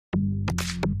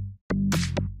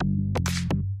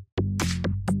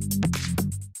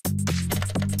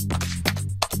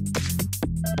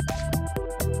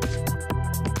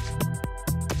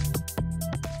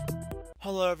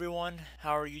Hello everyone,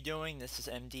 how are you doing? This is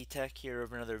MD Tech here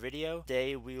with another video.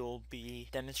 Today we will be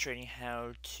demonstrating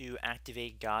how to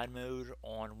activate God mode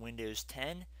on Windows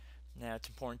 10. Now it's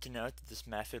important to note that this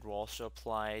method will also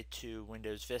apply to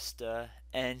Windows Vista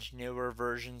and newer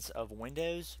versions of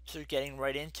Windows. So getting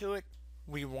right into it,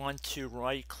 we want to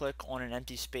right click on an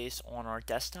empty space on our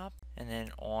desktop, and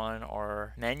then on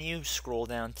our menu scroll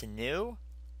down to New,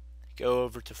 go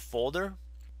over to Folder.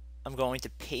 I'm going to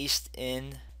paste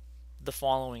in the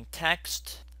following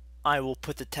text. I will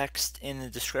put the text in the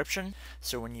description,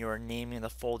 so when you are naming the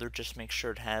folder, just make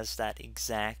sure it has that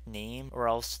exact name, or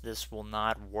else this will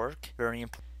not work. Very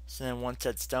important. So then once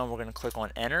that's done, we're going to click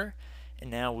on enter, and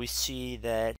now we see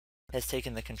that it has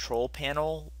taken the control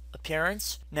panel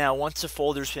appearance. Now once the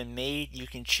folder's been made, you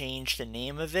can change the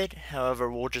name of it.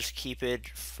 However, we'll just keep it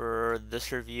for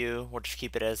this review, we'll just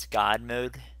keep it as God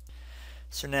mode.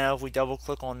 So now if we double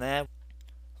click on that,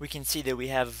 we can see that we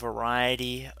have a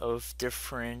variety of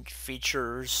different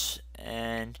features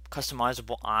and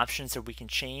customizable options that we can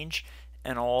change,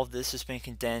 and all of this has been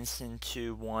condensed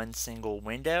into one single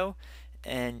window,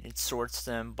 and it sorts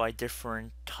them by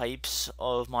different types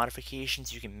of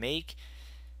modifications you can make.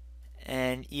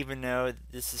 And even though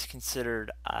this is considered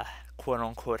a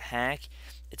quote-unquote hack,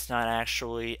 it's not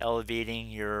actually elevating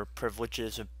your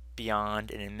privileges beyond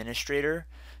an administrator.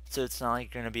 So it's not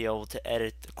like you're going to be able to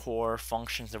edit the core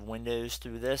functions of Windows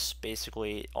through this.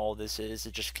 Basically, all this is,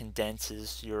 it just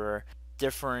condenses your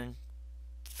different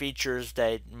features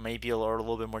that may be a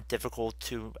little bit more difficult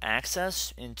to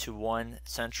access into one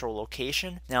central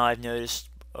location. Now I've noticed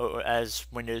as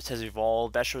Windows has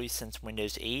evolved, especially since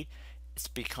Windows 8, it's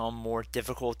become more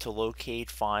difficult to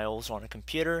locate files on a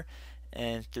computer,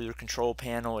 and through the control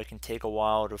panel it can take a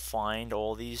while to find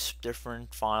all these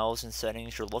different files and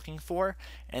settings you're looking for,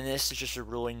 and this is just a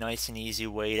really nice and easy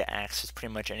way to access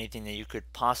pretty much anything that you could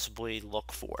possibly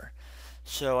look for.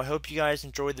 So I hope you guys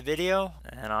enjoyed the video,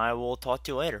 and I will talk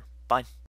to you later. Bye.